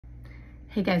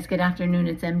Hey guys, good afternoon.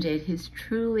 It's MJ. His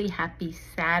truly happy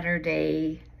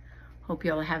Saturday. Hope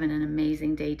you all are having an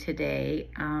amazing day today.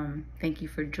 Thank you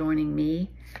for joining me.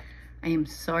 I am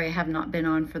sorry I have not been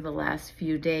on for the last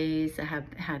few days. I have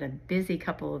had a busy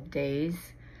couple of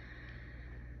days.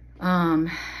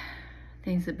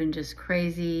 Things have been just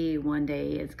crazy. One day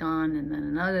is gone and then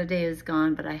another day is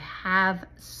gone, but I have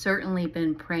certainly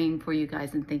been praying for you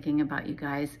guys and thinking about you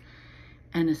guys,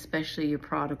 and especially your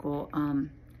prodigal.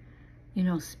 You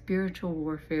know, spiritual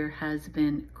warfare has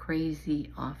been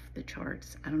crazy off the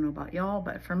charts. I don't know about y'all,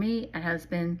 but for me, it has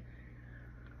been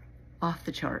off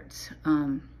the charts.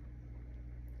 And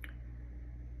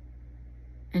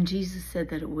Jesus said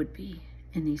that it would be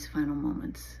in these final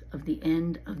moments of the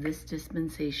end of this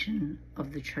dispensation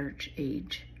of the church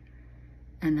age.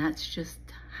 And that's just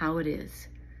how it is.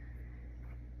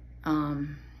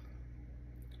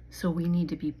 So we need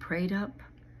to be prayed up.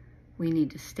 We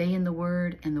need to stay in the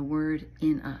Word and the Word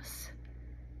in us.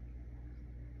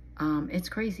 It's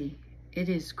crazy. It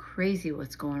is crazy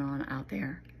what's going on out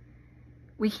there.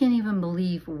 We can't even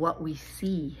believe what we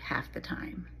see half the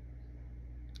time.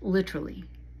 Literally.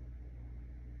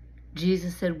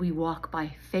 Jesus said we walk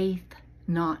by faith,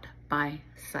 not by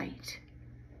sight.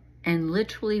 And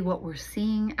literally what we're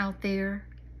seeing out there,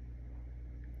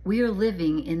 we are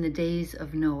living in the days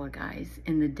of Noah, guys,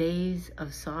 in the days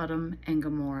of Sodom and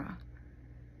Gomorrah.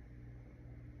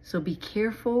 So be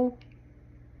careful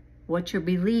what you're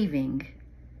believing.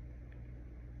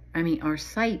 I mean, our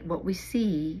sight, what we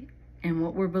see and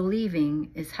what we're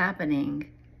believing is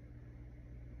happening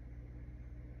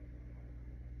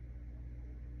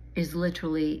is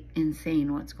literally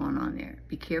insane what's going on there.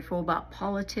 Be careful about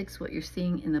politics, what you're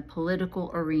seeing in the political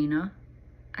arena.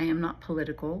 I am not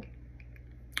political.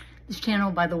 This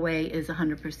channel, by the way, is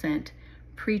 100%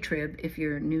 pre-trib. If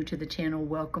you're new to the channel,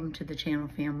 welcome to the channel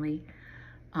family.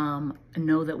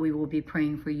 Know that we will be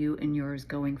praying for you and yours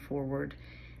going forward.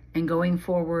 And going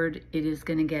forward, it is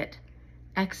going to get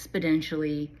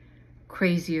exponentially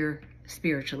crazier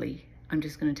spiritually. I'm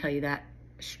just going to tell you that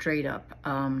straight up.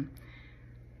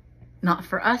 Not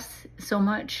for us so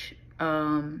much.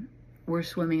 We're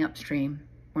swimming upstream.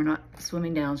 We're not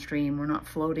swimming downstream. We're not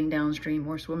floating downstream.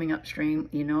 We're swimming upstream.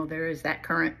 You know, there is that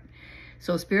current.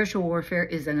 So spiritual warfare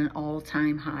is at an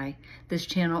all-time high. This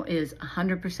channel is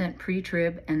 100%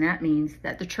 pre-trib, and that means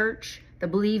that the church, the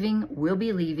believing, will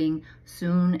be leaving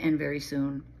soon and very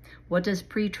soon. What does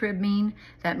pre-trib mean?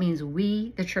 That means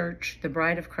we, the church, the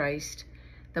bride of Christ,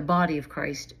 the body of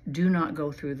Christ, do not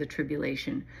go through the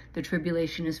tribulation. The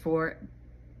tribulation is for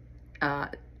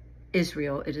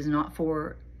Israel. It is not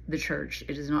for the church.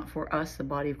 It is not for us, the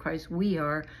body of Christ. We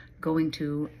are going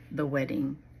to the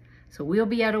wedding. So we'll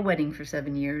be at a wedding for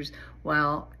 7 years,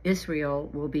 while Israel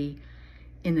will be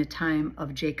in the time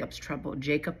of Jacob's trouble.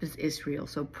 Jacob is Israel,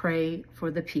 so pray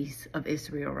for the peace of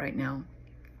Israel right now.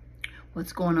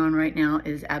 What's going on right now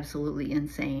is absolutely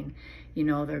insane. You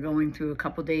know, they're going through a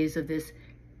couple days of this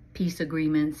peace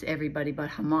agreements. Everybody but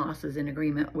Hamas is in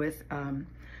agreement with.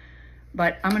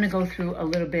 But I'm going to go through a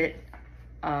little bit.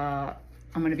 I'm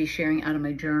going to be sharing out of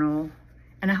my journal.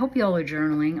 And I hope y'all are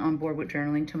journaling, on board with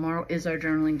journaling. Tomorrow is our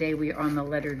journaling day. We are on the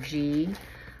letter G.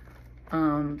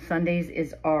 Sundays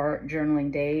is our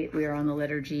journaling day. We are on the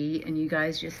letter G. And you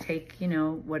guys just take, you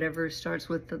know, whatever starts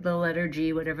with the letter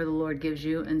G, whatever the Lord gives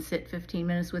you, and sit 15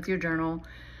 minutes with your journal.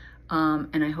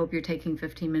 And I hope you're taking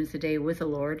 15 minutes a day with the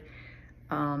Lord.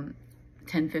 10,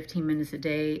 15 minutes a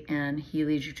day. And He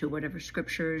leads you to whatever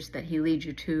scriptures that He leads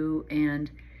you to.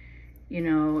 And you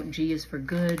know, G is for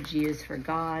good, G is for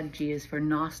God, G is for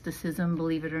Gnosticism,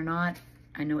 believe it or not.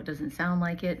 I know it doesn't sound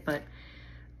like it, but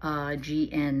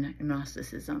GN,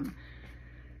 Gnosticism.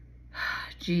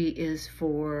 G is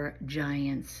for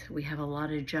giants. We have a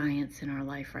lot of giants in our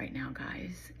life right now,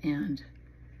 guys.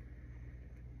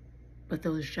 But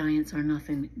those giants are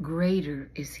nothing.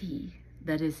 Greater is He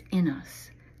that is in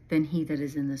us than he that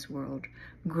is in this world.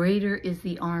 Greater is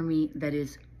the army that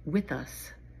is with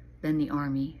us than the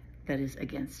army that is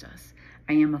against us.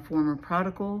 I am a former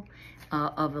prodigal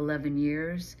of 11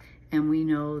 years, and we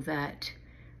know that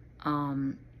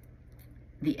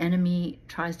the enemy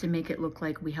tries to make it look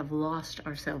like we have lost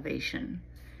our salvation.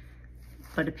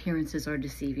 But appearances are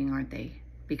deceiving, aren't they?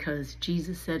 Because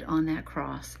Jesus said on that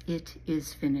cross, it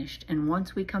is finished. And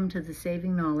once we come to the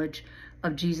saving knowledge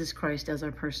of Jesus Christ as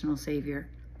our personal Savior,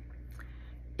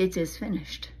 it is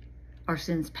finished. Our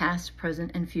sins past,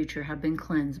 present, and future have been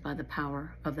cleansed by the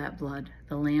power of that blood,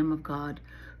 the Lamb of God,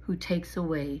 who takes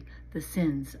away the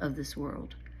sins of this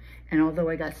world. And although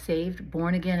I got saved,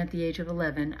 born again at the age of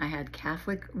 11, I had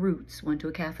Catholic roots, went to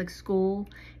a Catholic school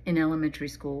in elementary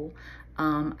school.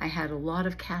 I had a lot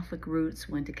of Catholic roots,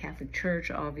 went to Catholic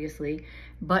church, obviously,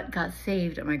 but got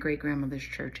saved at my great-grandmother's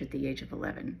church at the age of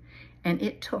 11. And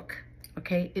it took,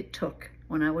 okay, it took.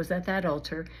 When I was at that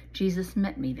altar, Jesus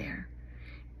met me there.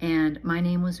 And my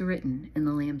name was written in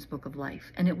the Lamb's Book of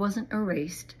Life. And it wasn't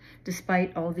erased,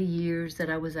 despite all the years that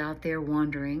I was out there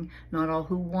wandering. Not all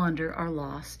who wander are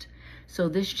lost. So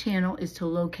this channel is to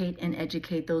locate and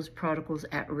educate those prodigals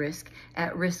at risk.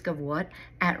 At risk of what?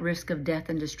 At risk of death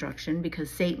and destruction, because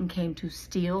Satan came to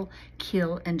steal,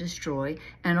 kill, and destroy.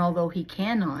 And although he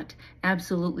cannot,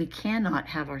 absolutely cannot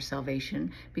have our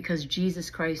salvation, because Jesus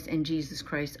Christ and Jesus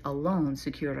Christ alone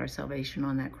secured our salvation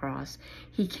on that cross,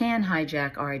 he can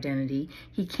hijack our identity.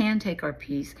 He can take our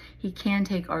peace. He can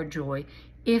take our joy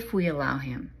if we allow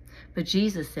him. But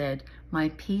Jesus said, my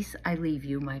peace I leave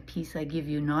you, my peace I give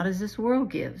you, not as this world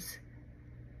gives.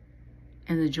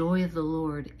 And the joy of the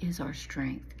Lord is our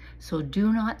strength. So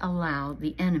do not allow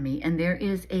the enemy, and there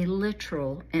is a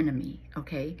literal enemy,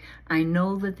 okay? I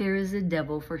know that there is a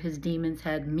devil, for his demons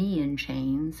had me in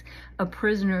chains, a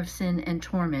prisoner of sin and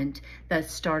torment that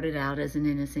started out as an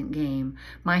innocent game.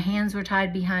 My hands were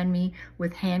tied behind me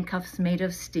with handcuffs made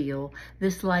of steel.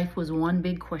 This life was one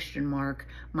big question mark.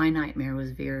 My nightmare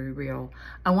was very real.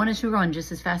 I wanted to run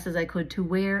just as fast as I could to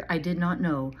where I did not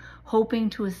know, hoping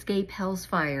to escape hell's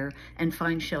fire and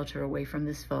find shelter away from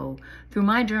this foe. Through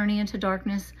my journey into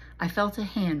darkness, I felt a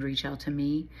hand reach out to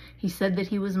me. He said that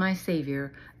he was my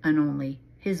Savior, and only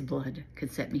his blood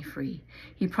could set me free.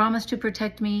 He promised to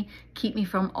protect me, keep me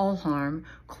from all harm,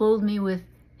 clothe me with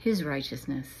his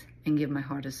righteousness, and give my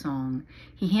heart a song.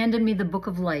 He handed me the book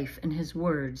of life, and his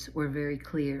words were very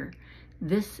clear.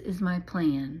 This is my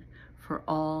plan for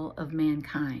all of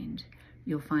mankind.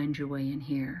 You'll find your way in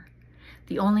here.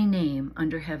 The only name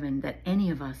under heaven that any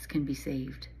of us can be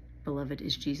saved, beloved,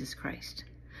 is Jesus Christ.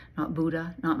 Not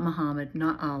Buddha, not Muhammad,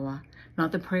 not Allah,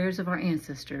 not the prayers of our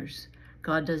ancestors.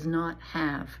 God does not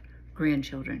have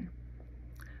grandchildren.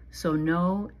 So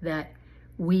know that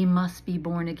we must be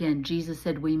born again. Jesus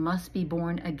said we must be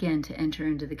born again to enter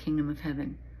into the kingdom of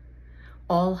heaven.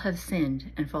 All have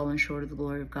sinned and fallen short of the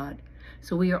glory of God.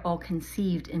 So we are all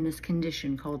conceived in this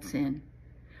condition called sin.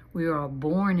 We are all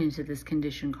born into this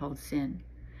condition called sin.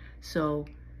 So,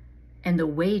 and the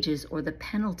wages or the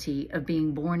penalty of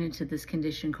being born into this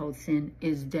condition called sin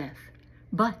is death.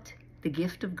 But the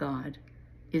gift of God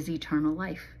is eternal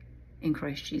life in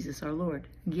Christ Jesus our Lord.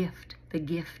 Gift, the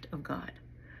gift of God.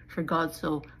 For God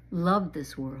so loved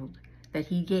this world that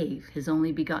he gave his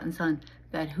only begotten Son,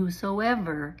 that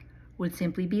whosoever would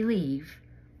simply believe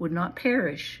would not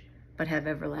perish, but have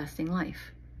everlasting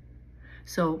life.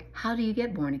 So how do you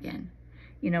get born again?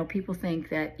 You know, people think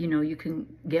that, you know, you can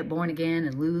get born again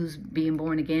and lose being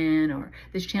born again, or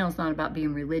this channel's not about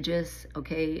being religious,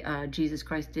 okay? Jesus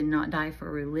Christ did not die for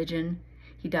a religion.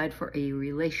 He died for a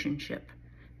relationship,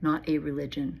 not a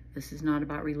religion. This is not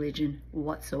about religion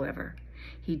whatsoever.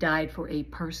 He died for a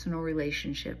personal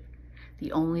relationship.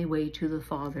 The only way to the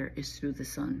Father is through the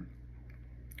Son.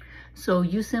 So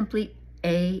you simply,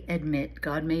 A, admit.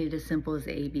 God made it as simple as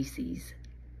the ABCs.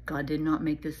 God did not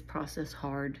make this process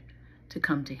hard to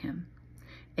come to him.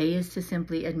 A is to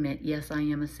simply admit, yes, I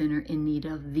am a sinner in need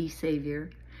of the Savior,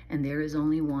 and there is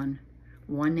only one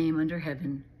name under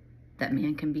heaven that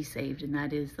man can be saved, and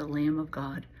that is the Lamb of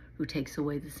God who takes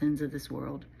away the sins of this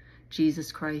world.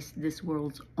 Jesus Christ, this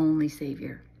world's only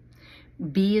Savior.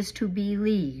 B is to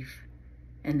believe,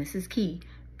 and this is key,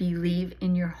 believe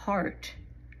in your heart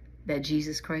that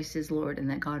Jesus Christ is Lord and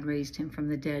that God raised him from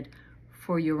the dead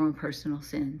for your own personal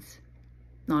sins.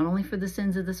 Not only for the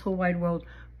sins of this whole wide world,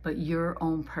 but your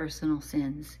own personal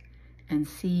sins. And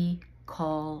C,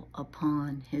 call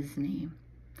upon his name.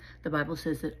 The Bible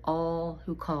says that all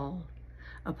who call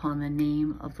upon the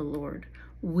name of the Lord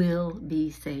will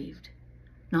be saved.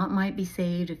 Not might be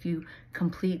saved if you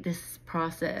complete this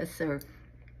process, or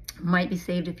might be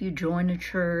saved if you join a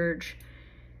church.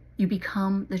 You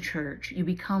become the church. You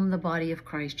become the body of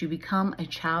Christ. You become a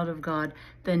child of God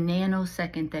the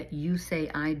nanosecond that you say,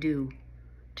 I do,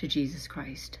 to Jesus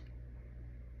Christ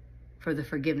for the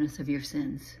forgiveness of your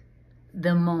sins.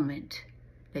 The moment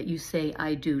that you say,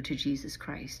 I do, to Jesus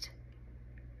Christ.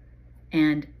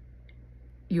 And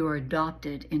you're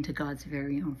adopted into God's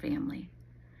very own family.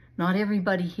 Not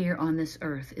everybody here on this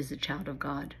earth is a child of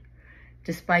God.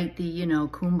 Despite the, you know,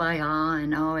 kumbaya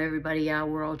and, oh, everybody, yeah,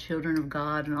 we're all children of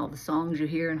God, and all the songs you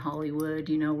hear in Hollywood,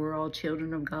 you know, we're all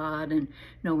children of God, and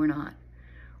no, we're not.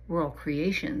 We're all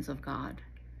creations of God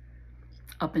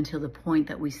up until the point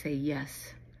that we say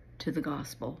yes to the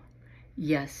gospel,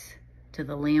 yes to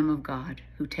the Lamb of God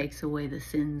who takes away the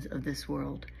sins of this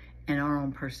world and our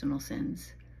own personal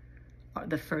sins, for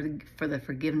the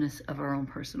forgiveness of our own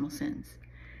personal sins.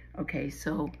 Okay,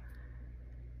 so,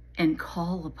 and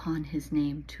call upon his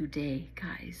name today,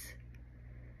 guys.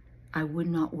 I would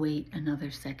not wait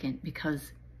another second,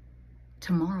 because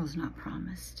tomorrow's not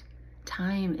promised.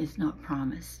 Time is not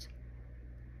promised.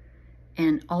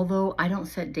 And although I don't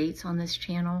set dates on this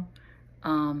channel,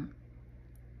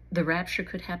 the rapture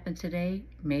could happen today,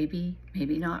 maybe,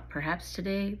 maybe not, perhaps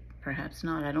today, perhaps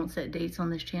not. I don't set dates on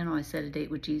this channel. I set a date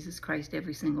with Jesus Christ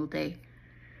every single day.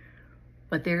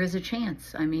 But there is a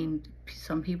chance. I mean,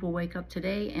 some people wake up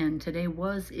today and today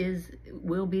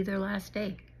will be their last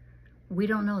day. We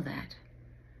don't know that.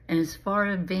 And as far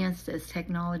advanced as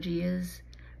technology is,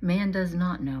 man does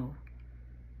not know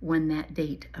when that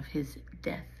date of his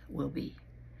death will be.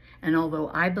 And although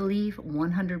I believe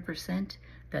 100%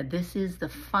 that this is the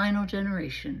final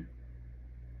generation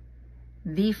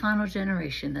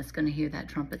that's going to hear that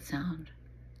trumpet sound,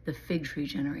 the fig tree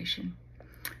generation.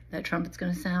 That trumpet's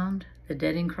going to sound, the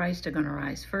dead in Christ are going to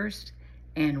rise first,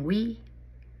 and we,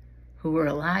 who are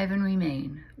alive and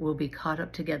remain, will be caught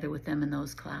up together with them in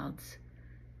those clouds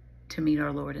to meet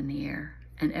our Lord in the air,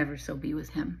 and ever so be with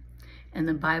him. And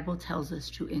the Bible tells us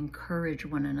to encourage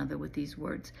one another with these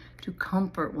words, to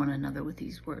comfort one another with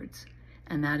these words.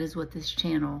 And that is what this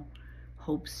channel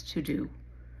hopes to do.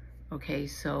 Okay,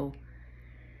 so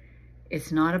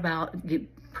it's not about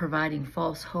providing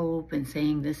false hope and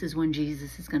saying this is when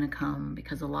Jesus is going to come,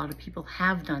 because a lot of people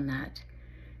have done that,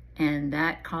 and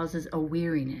that causes a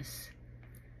weariness.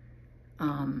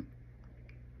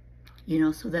 You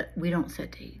know, so that we don't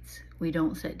set dates. We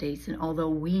don't set dates. And although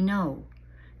we know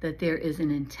that there is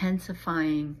an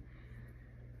intensifying,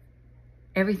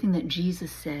 everything that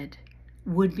Jesus said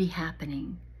would be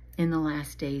happening in the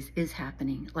last days is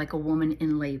happening, like a woman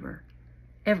in labor.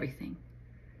 Everything.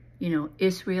 You know,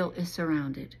 Israel is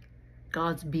surrounded.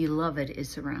 God's beloved is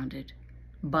surrounded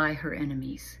by her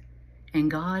enemies.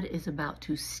 And God is about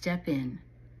to step in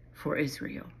for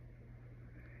Israel.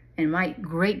 And my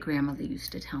great-grandmother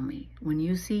used to tell me, when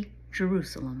you see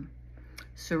Jerusalem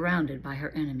surrounded by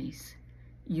her enemies,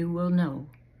 you will know,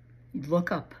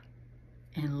 look up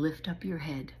and lift up your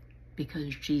head,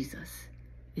 because Jesus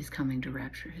is coming to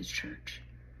rapture his church.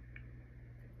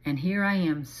 And here I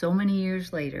am so many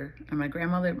years later, and my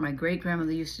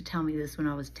great-grandmother used to tell me this when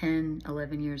I was 10,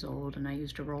 11 years old, and I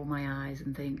used to roll my eyes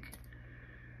and think,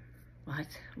 what,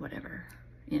 whatever,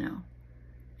 you know.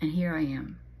 And here I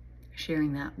am,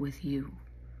 sharing that with you.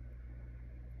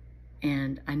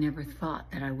 And I never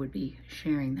thought that I would be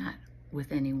sharing that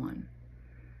with anyone.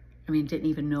 I mean, didn't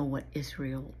even know what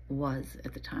Israel was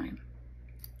at the time.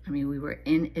 I mean, we were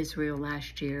in Israel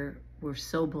last year. We're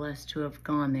so blessed to have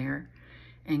gone there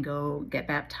and go get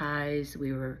baptized.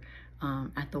 We were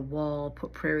at the wall,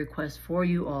 put prayer requests for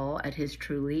you all at His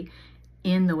Truly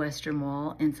in the Western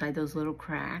Wall, inside those little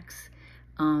cracks.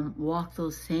 Walk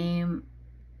those same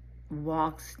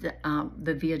walks,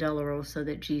 the Via Dolorosa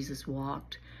that Jesus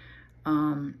walked.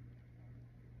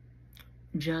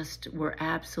 Just were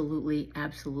absolutely,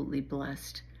 absolutely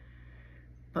blessed.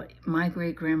 But my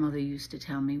great-grandmother used to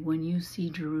tell me, when you see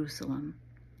Jerusalem,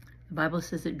 the Bible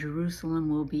says that Jerusalem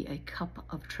will be a cup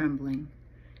of trembling.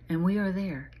 And we are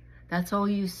there. That's all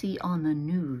you see on the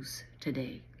news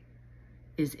today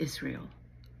is Israel.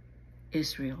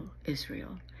 Israel,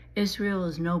 Israel. Israel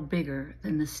is no bigger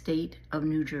than the state of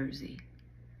New Jersey.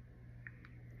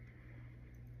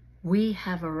 We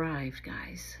have arrived,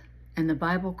 guys. And the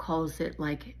Bible calls it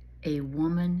like a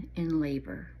woman in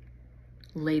labor.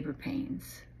 Labor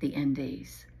pains, the end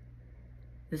days.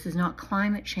 This is not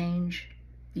climate change.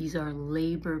 These are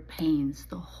labor pains.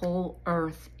 The whole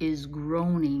earth is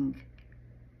groaning.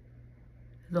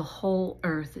 The whole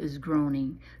earth is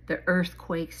groaning. The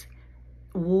earthquakes,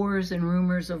 wars and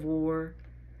rumors of war,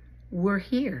 we're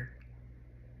here.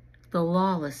 The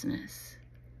lawlessness.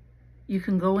 You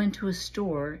can go into a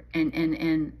store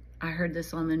and I heard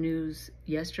this on the news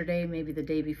yesterday, maybe the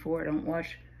day before. I don't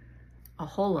watch a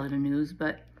whole lot of news,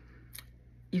 but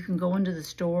you can go into the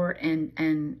store and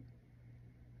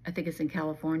I think it's in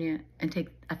California, and take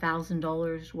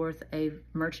 $1,000 worth of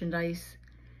merchandise.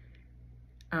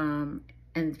 And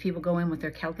people go in with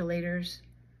their calculators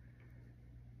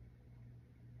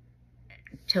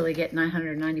till they get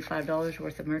 $995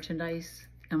 worth of merchandise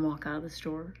and walk out of the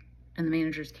store. And the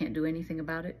managers can't do anything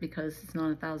about it because it's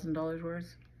not $1,000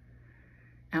 worth.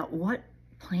 Now, what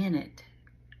planet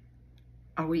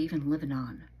are we even living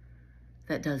on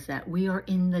that does that? We are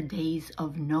in the days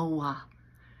of Noah.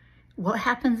 What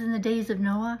happens in the days of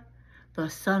Noah? The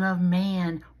Son of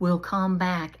Man will come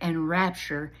back and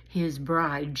rapture his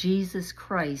bride. Jesus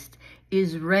Christ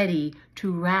is ready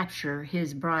to rapture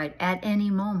his bride at any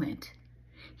moment.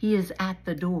 He is at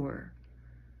the door.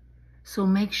 So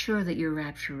make sure that you're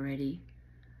rapture ready.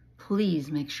 Please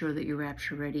make sure that you're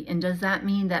rapture ready. And does that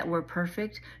mean that we're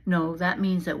perfect? No, that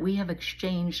means that we have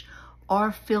exchanged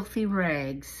our filthy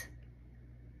rags.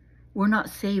 We're not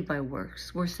saved by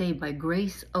works. We're saved by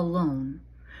grace alone,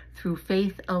 through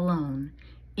faith alone,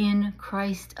 in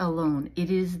Christ alone. It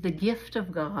is the gift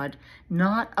of God,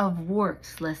 not of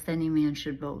works, lest any man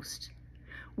should boast.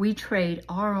 We trade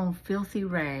our own filthy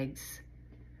rags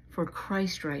for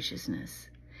Christ's righteousness,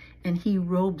 and he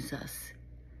robes us,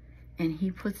 and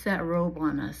he puts that robe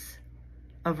on us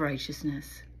of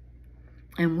righteousness,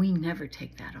 and we never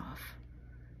take that off,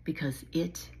 because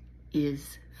it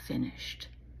is finished.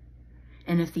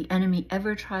 And if the enemy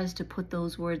ever tries to put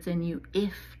those words in you,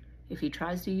 if he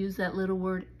tries to use that little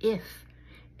word, if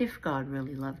God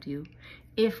really loved you,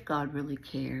 if God really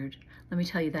cared, let me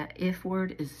tell you that if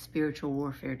word is spiritual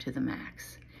warfare to the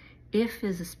max. If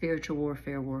is a spiritual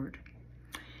warfare word.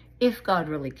 If God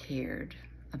really cared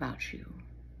about you,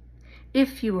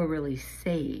 if you were really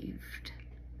saved,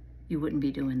 you wouldn't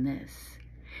be doing this.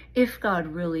 If God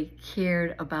really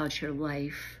cared about your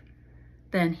life,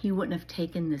 then he wouldn't have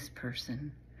taken this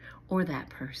person, or that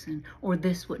person, or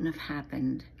this wouldn't have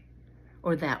happened,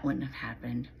 or that wouldn't have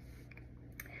happened.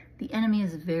 The enemy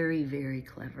is very, very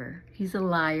clever. He's a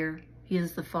liar. He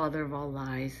is the father of all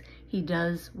lies. He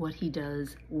does what he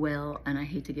does well, and I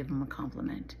hate to give him a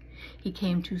compliment. He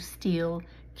came to steal,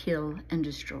 kill, and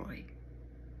destroy.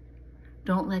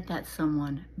 Don't let that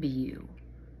someone be you,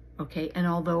 okay? And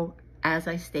although, as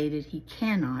I stated, he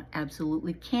cannot,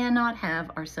 absolutely cannot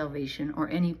have our salvation or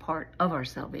any part of our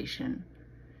salvation,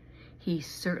 he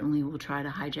certainly will try to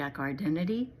hijack our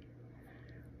identity,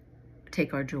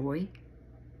 take our joy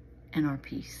and our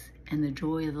peace. And the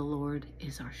joy of the Lord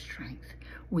is our strength.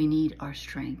 We need our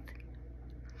strength.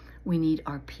 We need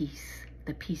our peace,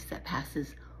 the peace that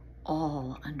passes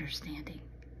all understanding,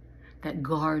 that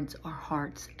guards our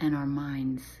hearts and our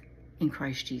minds in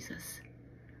Christ Jesus.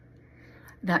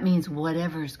 That means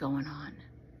whatever's going on,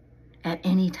 at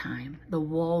any time, the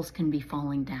walls can be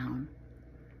falling down.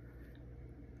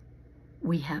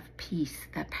 We have peace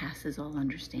that passes all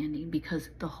understanding because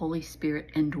the Holy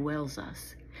Spirit indwells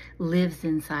us, lives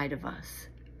inside of us,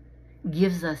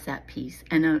 gives us that peace.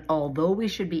 And although we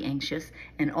should be anxious,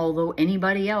 and although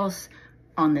anybody else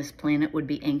on this planet would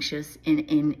be anxious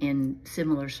in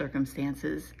similar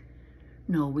circumstances,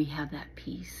 no, we have that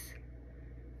peace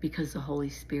because the Holy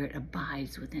Spirit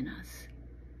abides within us.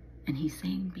 And he's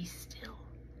saying, be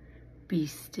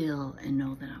still and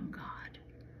know that I'm God.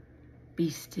 Be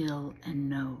still and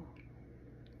know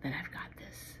that I've got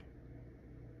this.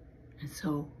 And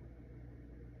so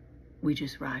we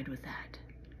just ride with that.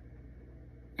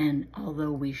 And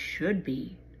although we should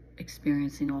be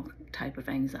experiencing all type of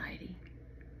anxiety,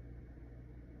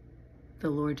 the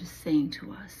Lord is saying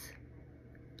to us,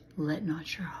 let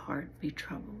not your heart be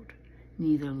troubled,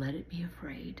 neither let it be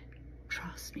afraid.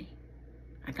 Trust me,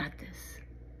 I got this.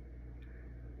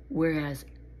 Whereas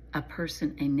a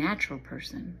person, a natural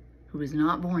person, who is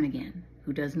not born again,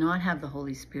 who does not have the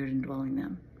Holy Spirit indwelling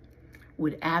them,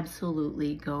 would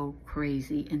absolutely go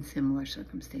crazy in similar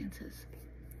circumstances.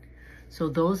 So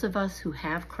those of us who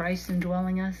have Christ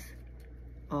indwelling us,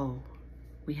 oh,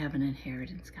 we have an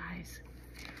inheritance, guys.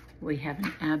 We have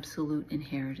an absolute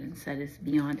inheritance that is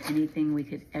beyond anything we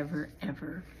could ever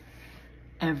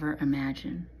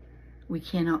imagine. We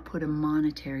cannot put a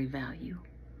monetary value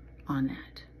on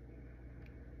that.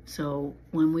 So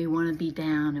when we want to be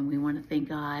down and we want to think,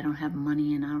 oh, I don't have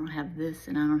money and I don't have this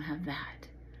and I don't have that,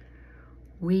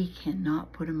 we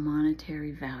cannot put a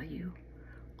monetary value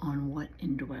on what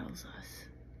indwells us.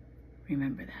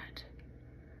 Remember that.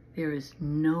 There is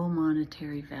no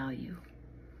monetary value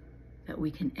that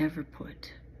we can ever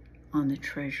put on the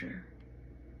treasure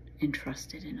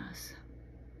entrusted in us.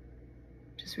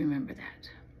 Just remember that.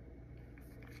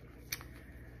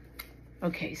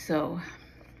 Okay, so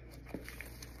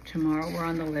tomorrow we're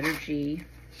on the letter G.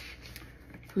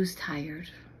 Who's tired?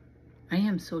 I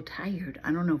am so tired.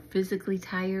 I don't know, physically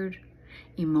tired,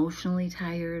 emotionally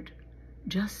tired,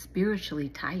 just spiritually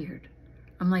tired.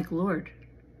 I'm like, Lord,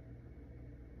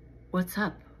 what's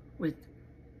up with,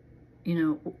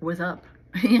 what's up?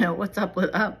 What's up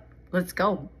with up? Let's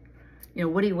go.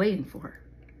 What are you waiting for?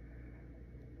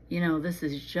 This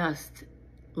is just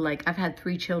like, I've had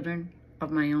 3 children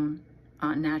of my own,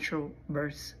 natural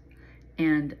births.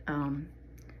 And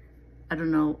I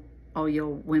don't know, all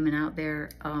you women out there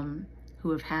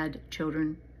who have had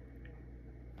children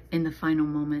in the final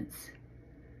moments,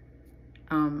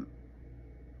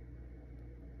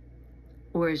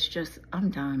 or it's just, I'm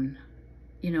done.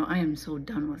 You know, I am so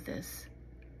done with this.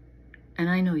 And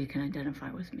I know you can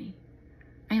identify with me.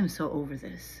 I am so over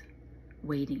this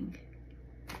waiting.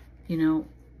 You know,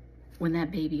 when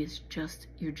that baby is just,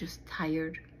 you're just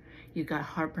tired, you got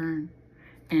heartburn,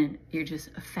 and you're just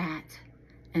fat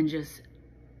and just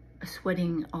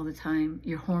sweating all the time.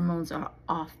 Your hormones are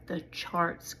off the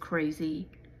charts crazy.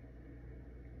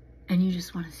 And you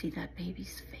just want to see that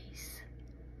baby's face.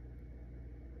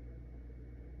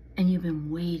 And you've been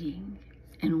waiting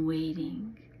and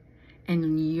waiting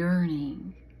and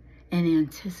yearning and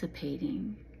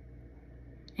anticipating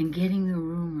and getting the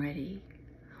room ready.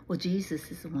 Well, Jesus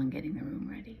is the one getting the room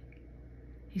ready.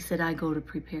 He said, I go to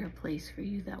prepare a place for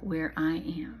you, that where I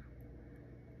am,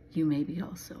 you may be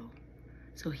also.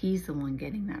 So he's the one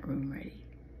getting that room ready.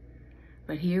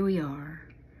 But here we are,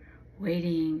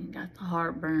 waiting, got the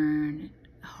heartburn.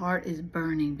 The heart is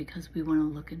burning because we want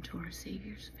to look into our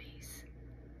Savior's face.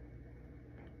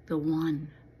 The one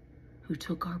who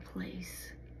took our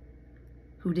place,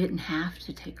 who didn't have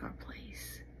to take our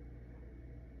place.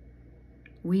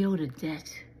 We owed a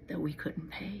debt that we couldn't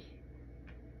pay.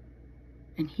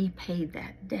 And he paid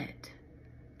that debt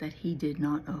that he did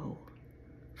not owe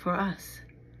for us.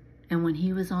 And when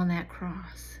he was on that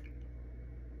cross,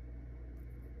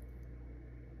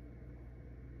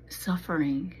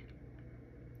 suffering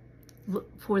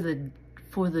for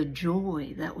the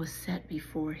joy that was set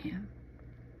before him,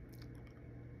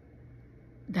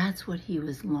 that's what he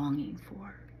was longing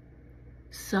for.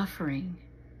 Suffering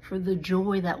for the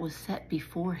joy that was set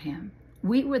before him.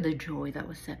 We were the joy that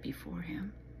was set before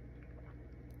him.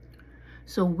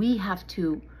 So we have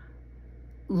to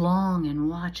long and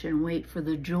watch and wait for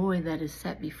the joy that is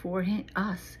set before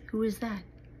us. Who is that?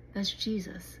 That's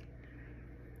Jesus.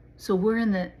 So we're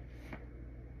in the,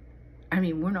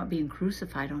 we're not being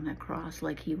crucified on that cross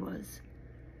like he was.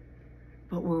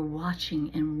 But we're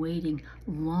watching and waiting,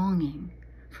 longing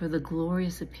for the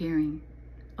glorious appearing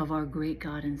of our great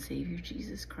God and Savior,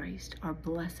 Jesus Christ, our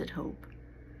blessed hope.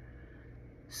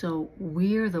 So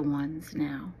we're the ones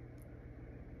now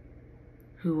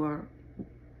who are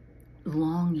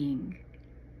longing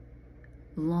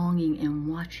and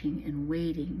watching and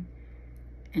waiting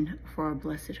and for our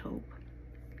blessed hope.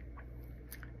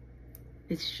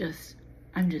 It's just,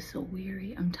 I'm just so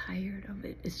weary. I'm tired of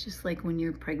it. It's just like when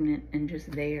you're pregnant and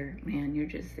just there, man, you're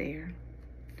just there.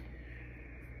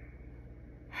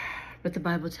 But the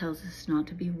Bible tells us not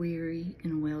to be weary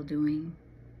in well-doing.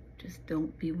 Just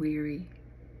don't be weary.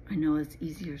 I know it's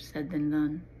easier said than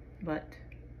done, but...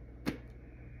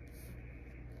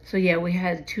 So yeah, we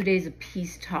had 2 days of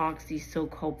peace talks, these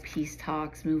so-called peace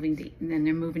talks, and then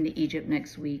they're moving to Egypt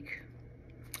next week.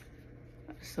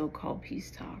 So-called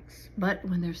peace talks. But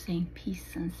when they're saying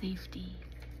peace and safety,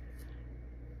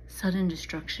 sudden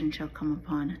destruction shall come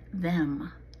upon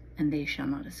them, and they shall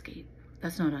not escape.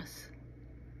 That's not us.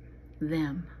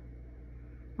 Them.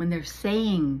 When they're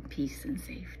saying peace and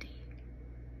safety.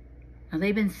 Now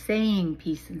they've been saying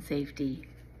peace and safety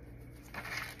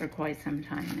for quite some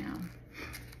time now.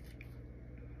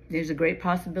 There's a great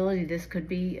possibility this could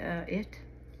be it.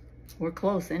 We're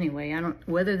close anyway.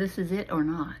 Whether this is it or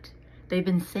not. They've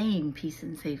been saying peace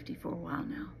and safety for a while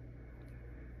now.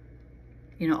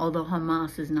 You know, although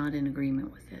Hamas is not in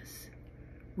agreement with this.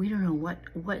 We don't know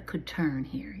what could turn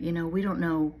here. You know, we don't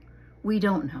know. We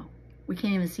don't know. We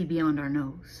can't even see beyond our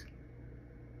nose.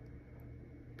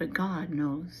 But God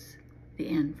knows the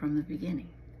end from the beginning.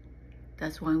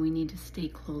 That's why we need to stay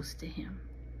close to him.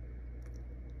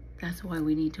 That's why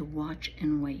we need to watch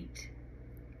and wait.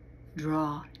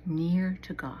 Draw near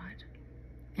to God,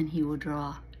 and he will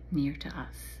draw near to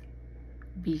us.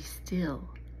 Be still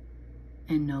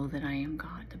and know that I am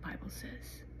God, the Bible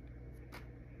says.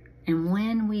 And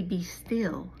when we be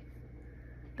still,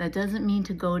 that doesn't mean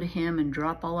to go to him and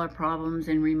drop all our problems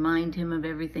and remind him of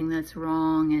everything that's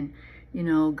wrong and, you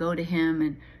know, go to him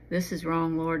and this is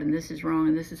wrong, Lord, and this is wrong,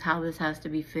 and this is how this has to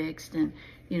be fixed. And,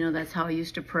 you know, that's how I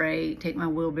used to pray, take my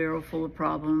wheelbarrow full of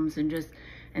problems and just,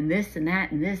 and this and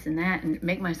that and this and that, and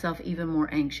make myself even more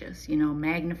anxious, you know,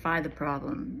 magnify the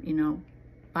problem. You know,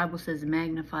 Bible says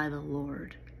magnify the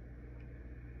Lord.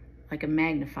 Like a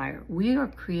magnifier. We are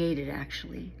created,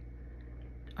 actually.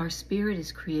 Our spirit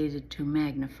is created to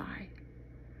magnify.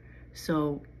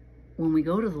 So when we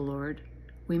go to the Lord,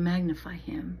 we magnify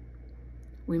him.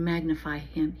 We magnify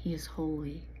him. He is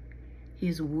holy. He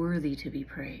is worthy to be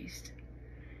praised.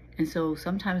 And so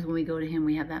sometimes when we go to him,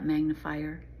 we have that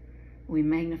magnifier. We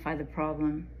magnify the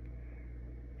problem,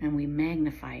 and we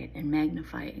magnify it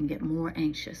and get more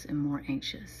anxious and more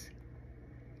anxious.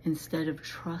 instead of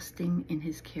trusting in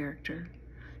his character,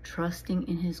 trusting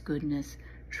in his goodness,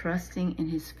 trusting in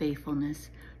his faithfulness,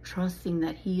 trusting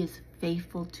that he is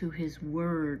faithful to his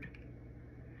word.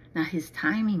 Now, his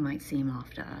timing might seem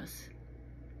off to us,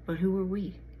 but who are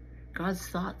we? God's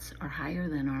thoughts are higher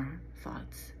than our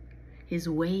thoughts. His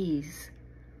ways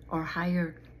are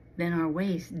higher than our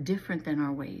ways, different than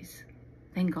our ways.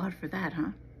 Thank God for that,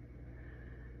 huh?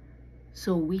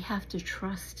 So we have to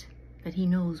trust that he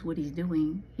knows what he's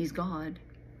doing. He's God.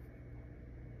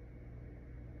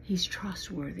 He's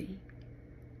trustworthy.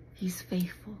 He's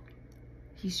faithful.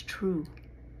 He's true.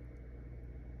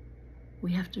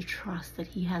 We have to trust that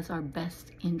he has our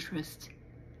best interest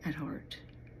at heart.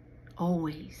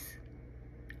 Always.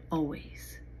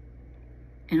 Always.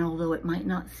 And although it might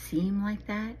not seem like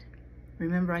that,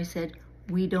 remember I said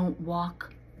we don't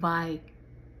walk by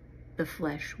the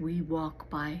flesh. We walk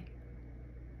by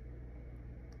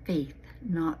faith,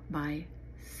 not by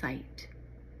sight.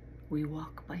 We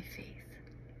walk by faith.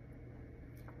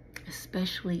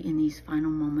 Especially in these final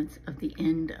moments of the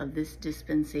end of this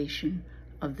dispensation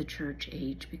of the church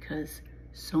age, because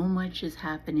so much is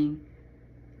happening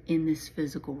in this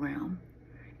physical realm,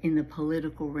 in the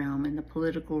political realm, in the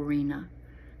political arena,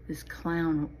 this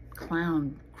clown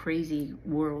crazy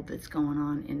world that's going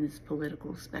on in this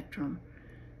political spectrum.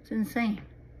 It's insane.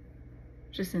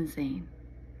 Just insane.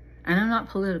 And I'm not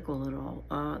political at all.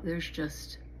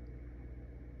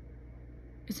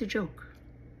 It's a joke.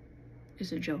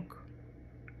 It's a joke.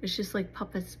 It's just like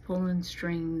puppets pulling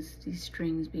strings, these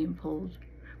strings being pulled.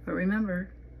 But remember,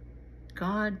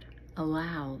 God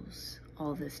allows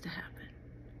all this to happen.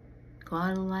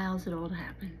 God allows it all to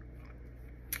happen.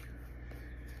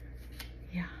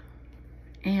 Yeah.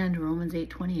 And Romans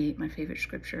 8:28, my favorite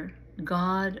scripture.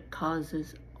 God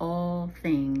causes all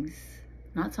things,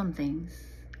 not some things,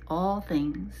 all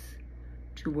things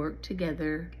to work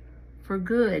together for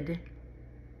good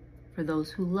for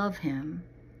those who love him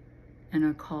and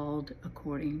are called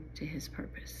according to his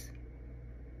purpose.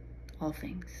 All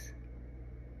things.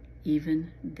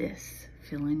 Even this,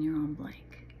 fill in your own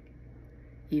blank.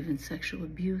 Even sexual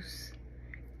abuse,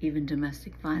 even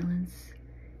domestic violence,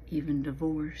 even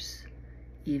divorce,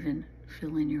 even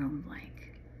fill in your own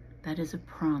blank. That is a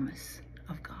promise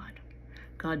of God.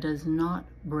 God does not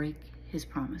break his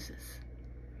promises.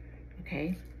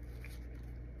 Okay?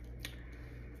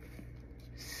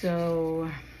 So,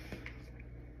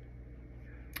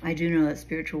 I do know that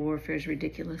spiritual warfare is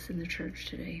ridiculous in the church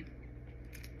today.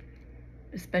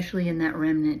 Especially in that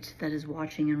remnant that is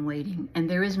watching and waiting. And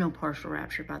there is no partial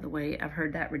rapture, by the way. I've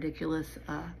heard that ridiculous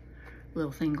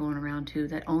little thing going around too,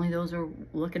 that only those who are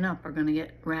looking up are going to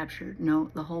get raptured. No,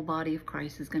 the whole body of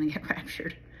Christ is going to get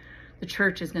raptured. The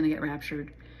church is going to get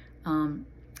raptured.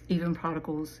 Even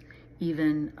prodigals,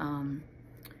 even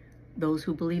those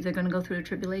who believe they're going to go through the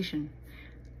tribulation.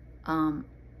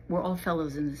 We're all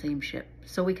fellows in the same ship,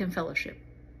 so we can fellowship.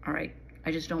 All right.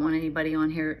 I just don't want anybody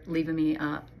on here leaving me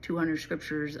 200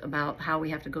 scriptures about how we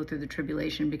have to go through the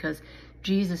tribulation, because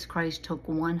Jesus Christ took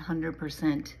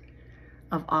 100%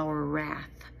 of our wrath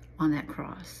on that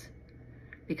cross,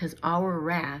 because our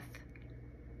wrath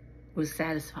was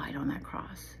satisfied on that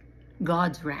cross.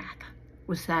 God's wrath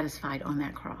was satisfied on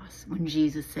that cross when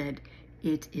Jesus said,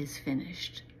 "It is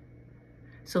finished."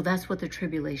 So that's what the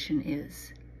tribulation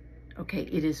is. Okay,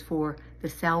 it is for the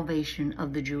salvation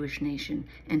of the Jewish nation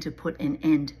and to put an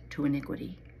end to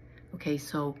iniquity. Okay,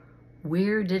 so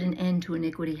where did an end to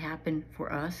iniquity happen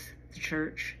for us, the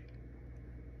church?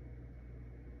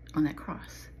 On that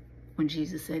cross, when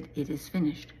Jesus said, "It is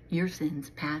finished." Your sins,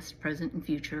 past, present, and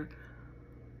future,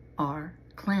 are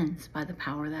cleansed by the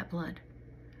power of that blood.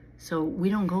 So we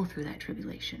don't go through that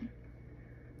tribulation.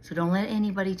 So don't let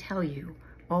anybody tell you,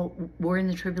 "Oh, we're in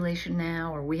the tribulation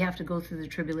now," or "we have to go through the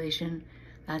tribulation."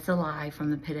 That's a lie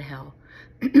from the pit of hell.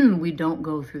 We don't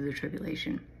go through the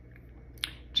tribulation.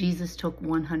 Jesus took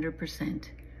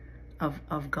 100%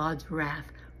 of God's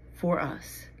wrath for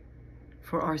us,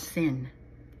 for our sin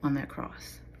on that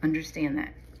cross. Understand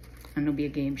that. And it'll be a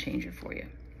game changer for you.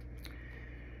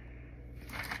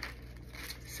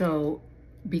 So,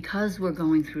 because we're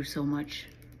going through so much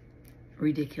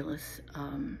ridiculous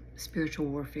spiritual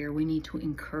warfare, we need to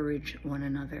encourage one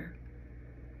another.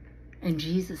 And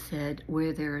Jesus said,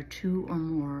 "Where there are 2 or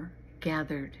more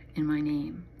gathered in my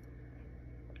name,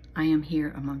 I am here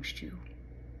amongst you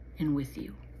and with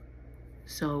you."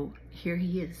 So here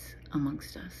he is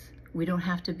amongst us. We don't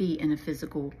have to be in a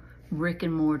physical brick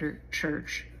and mortar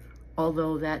church,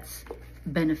 although that's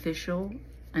beneficial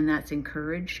and that's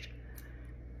encouraged.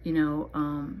 You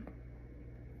know,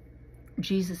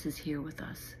 Jesus is here with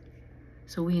us.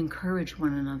 So we encourage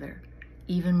one another,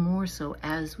 even more so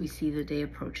as we see the day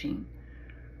approaching.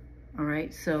 All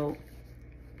right, so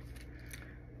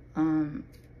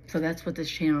that's what this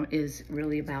channel is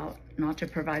really about. Not to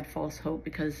provide false hope,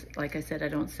 because like I said, I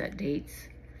don't set dates.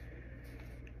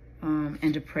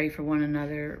 And to pray for one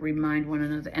another, remind one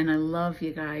another. And I love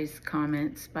you guys'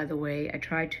 comments, by the way. I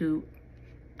try to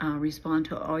respond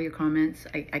to all your comments.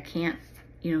 I can't,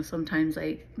 you know, sometimes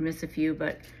I miss a few,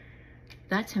 but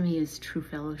that to me is true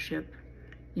fellowship.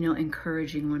 You know,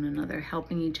 encouraging one another,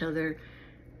 helping each other.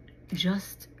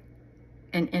 Just,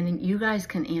 and you guys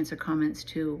can answer comments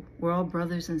too. We're all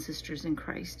brothers and sisters in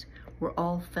Christ. We're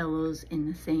all fellows in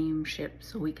the same ship,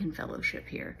 so we can fellowship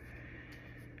here.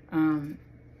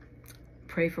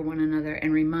 Pray for one another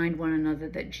and remind one another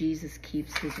that Jesus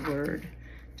keeps his word.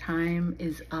 Time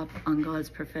is up on God's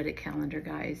prophetic calendar,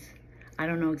 guys. I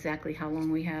don't know exactly how long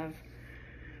we have,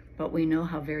 but we know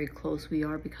how very close we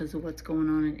are because of what's going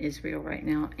on in Israel right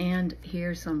now. And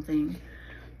here's something.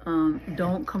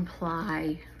 Don't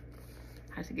comply.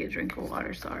 I have to get a drink of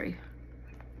water, sorry.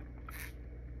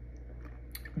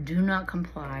 Do not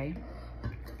comply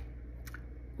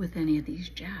with any of these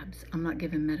jabs. I'm not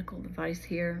giving medical advice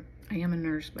here. I am a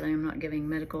nurse, but I am not giving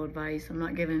medical advice. I'm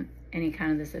not giving any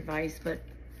kind of this advice, but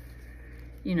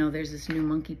you know, there's this new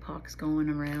monkeypox going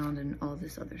around and all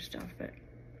this other stuff, but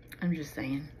I'm just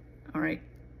saying, all right,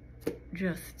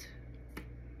 just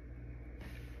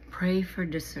pray for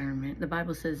discernment. The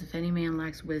Bible says, if any man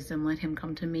lacks wisdom, let him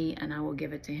come to me and I will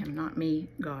give it to him. Not me,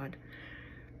 God.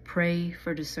 Pray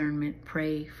for discernment.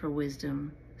 Pray for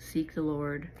wisdom. Seek the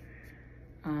Lord.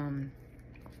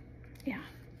 Yeah,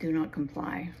 do not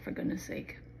comply, for goodness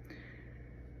sake.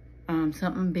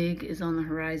 Something big is on the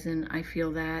horizon. I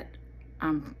feel that.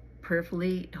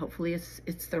 Prayerfully, hopefully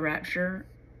it's the rapture.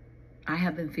 I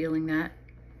have been feeling that,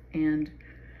 and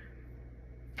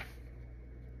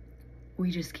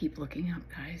we just keep looking up,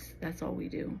 guys. That's all we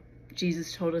do.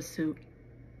 Jesus told us to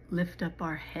lift up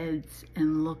our heads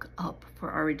and look up, for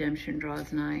our redemption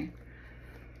draws nigh.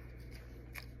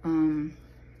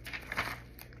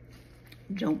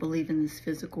 Don't believe in this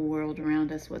physical world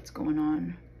around us, what's going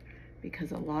on,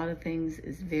 because a lot of things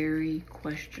is very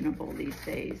questionable these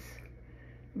days.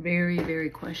 Very, very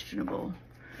questionable.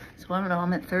 So I don't know,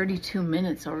 I'm at 32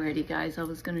 minutes already, guys. I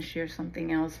was going to share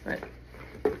something else, but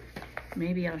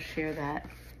maybe I'll share that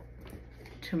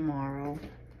tomorrow,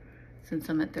 since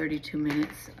I'm at 32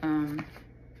 minutes.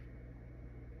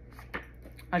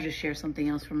 I'll just share something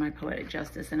else from my poetic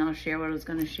justice, and I'll share what I was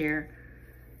going to share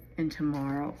in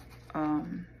tomorrow.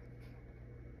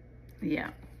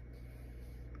 Yeah.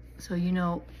 So, you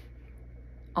know,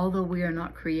 although we are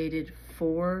not created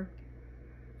for,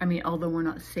 although we're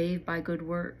not saved by good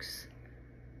works,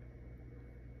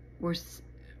 we're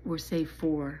saved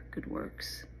for good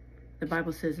works. The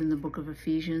Bible says in the book of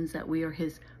Ephesians that we are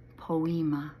his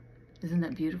poema. Isn't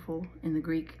that beautiful in the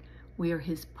Greek? We are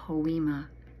his poema,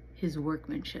 his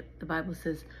workmanship. The Bible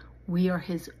says we are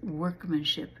his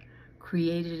workmanship,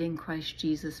 created in Christ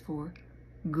Jesus for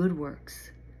good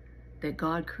works that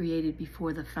God created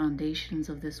before the foundations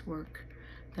of this work,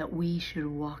 that we should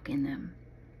walk in them.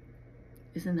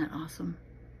 Isn't that awesome?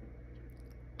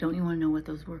 Don't you want to know what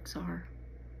those works are?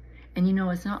 And you know,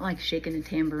 it's not like shaking a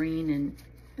tambourine in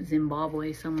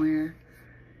Zimbabwe somewhere.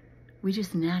 We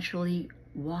just naturally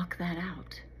walk that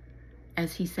out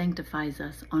as he sanctifies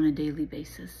us on a daily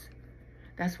basis.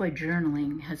 That's why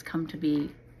journaling has come to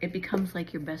be. It becomes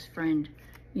like your best friend.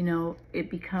 You know, it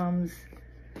becomes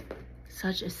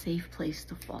such a safe place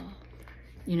to fall.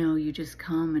 You know, you just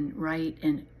come and write,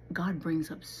 and God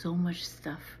brings up so much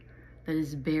stuff that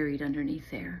is buried underneath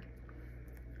there.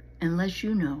 Unless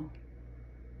you know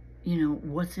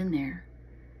what's in there.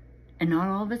 And not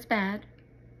all of it's bad.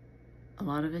 A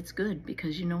lot of it's good,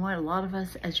 because you know what? A lot of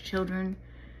us as children,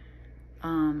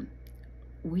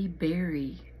 we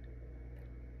bury,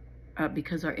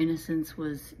 because our innocence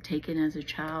was taken as a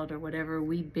child or whatever,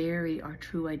 we bury our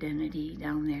true identity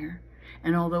down there.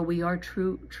 And although we are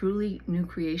truly new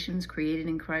creations created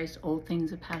in Christ, old things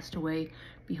have passed away,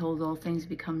 behold, all things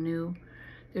become new.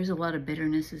 There's a lot of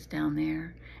bitternesses down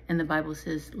there. And the Bible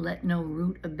says, let no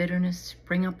root of bitterness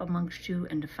spring up amongst you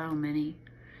and defile many.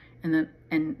 And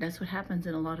that's what happens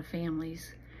in a lot of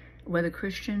families, whether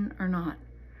Christian or not.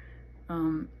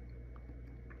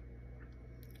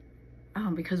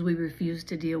 Because we refuse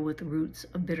to deal with the roots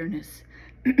of bitterness,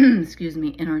 excuse me,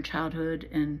 in our childhood,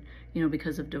 and, you know,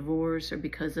 because of divorce or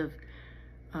because of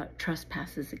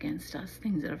trespasses against us,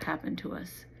 things that have happened to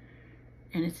us.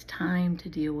 And it's time to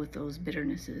deal with those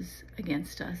bitternesses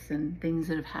against us and things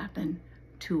that have happened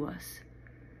to us.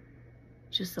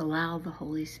 Just allow the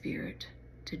Holy Spirit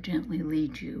to gently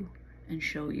lead you and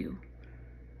show you.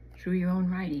 through your own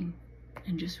writing,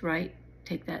 and just write.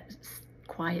 Take that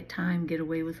quiet time, get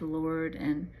away with the Lord,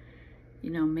 and, you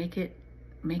know, make it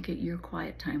your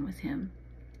quiet time with him.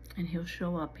 And he'll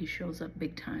show up. He shows up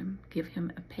big time. Give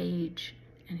him a page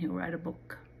and he'll write a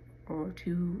book or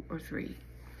 2 or 3.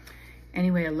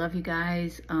 Anyway, I love you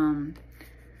guys.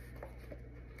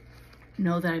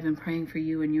 Know that I've been praying for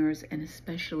you and yours, and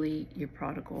especially your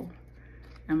prodigal.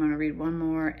 I'm going to read one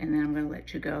more, and then I'm going to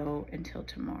let you go until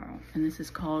tomorrow. And this is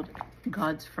called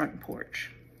God's Front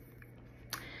Porch.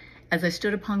 As I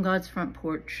stood upon God's front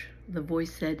porch, the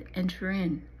voice said, "Enter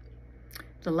in."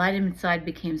 The light inside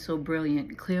became so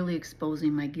brilliant, clearly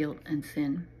exposing my guilt and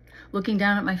sin. Looking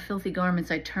down at my filthy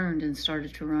garments, I turned and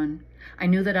started to run. I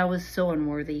knew that I was so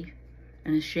unworthy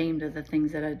and ashamed of the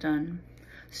things that I'd done.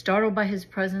 Startled by his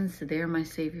presence, there my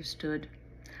Savior stood.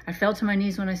 I fell to my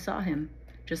knees when I saw him,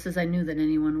 just as I knew that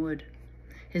anyone would.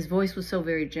 His voice was so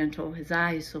very gentle, his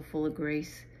eyes so full of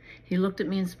grace. He looked at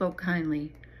me and spoke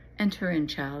kindly. "Enter in,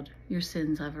 child, your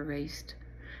sins I've erased."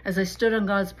 As I stood on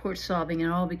God's porch sobbing, it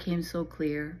all became so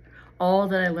clear. All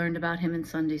that I learned about him in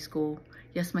Sunday school.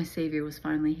 Yes, my Savior was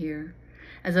finally here.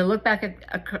 As I looked back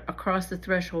across the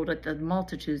threshold at the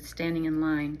multitudes standing in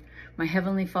line, my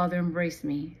Heavenly Father embraced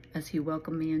me as he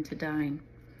welcomed me in to dine.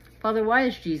 "Father, why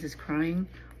is Jesus crying?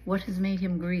 What has made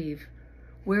him grieve?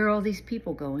 Where are all these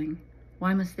people going?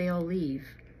 Why must they all leave?"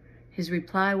 His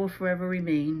reply will forever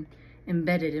remain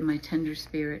embedded in my tender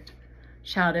spirit.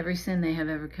 "Child, every sin they have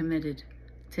ever committed,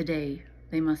 today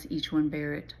they must each one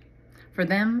bear it. For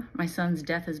them, my son's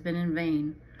death has been in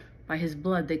vain. By his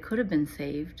blood they could have been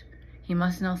saved. He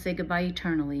must now say goodbye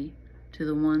eternally to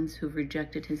the ones who've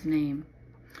rejected his name."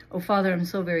 "Oh, Father, I'm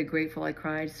so very grateful," I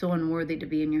cried, "so unworthy to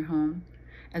be in your home."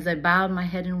 As I bowed my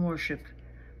head in worship,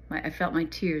 I felt my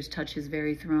tears touch his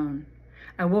very throne.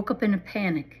 I woke up in a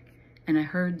panic, and I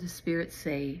heard the Spirit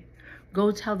say,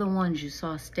 "Go tell the ones you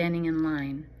saw standing in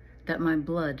line that my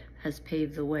blood has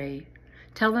paved the way.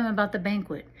 Tell them about the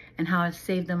banquet and how I've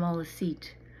saved them all a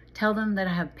seat. Tell them that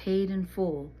I have paid in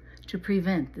full to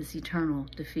prevent this eternal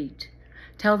defeat.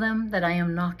 Tell them that I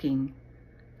am knocking,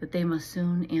 that they must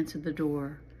soon answer the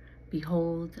door.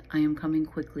 Behold, I am coming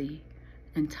quickly,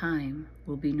 and time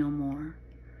will be no more."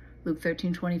 Luke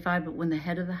 13:25, "But when the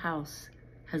head of the house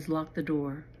has locked the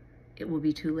door, it will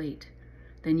be too late.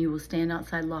 Then you will stand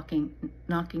outside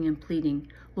knocking and pleading,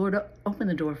 'Lord, open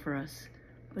the door for us.'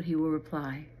 But he will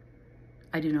reply,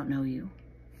 'I do not know you.'"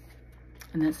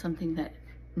 And that's something that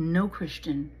no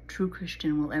Christian, true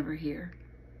Christian, will ever hear.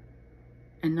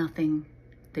 And nothing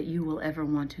that you will ever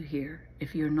want to hear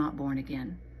if you're not born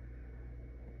again.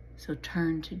 So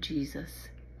turn to Jesus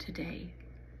today.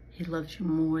 He loves you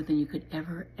more than you could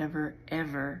ever, ever,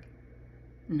 ever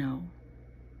know.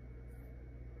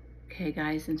 Okay,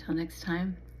 guys, until next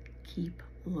time, keep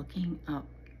looking up.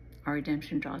 Our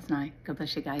redemption draws nigh. God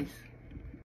bless you guys.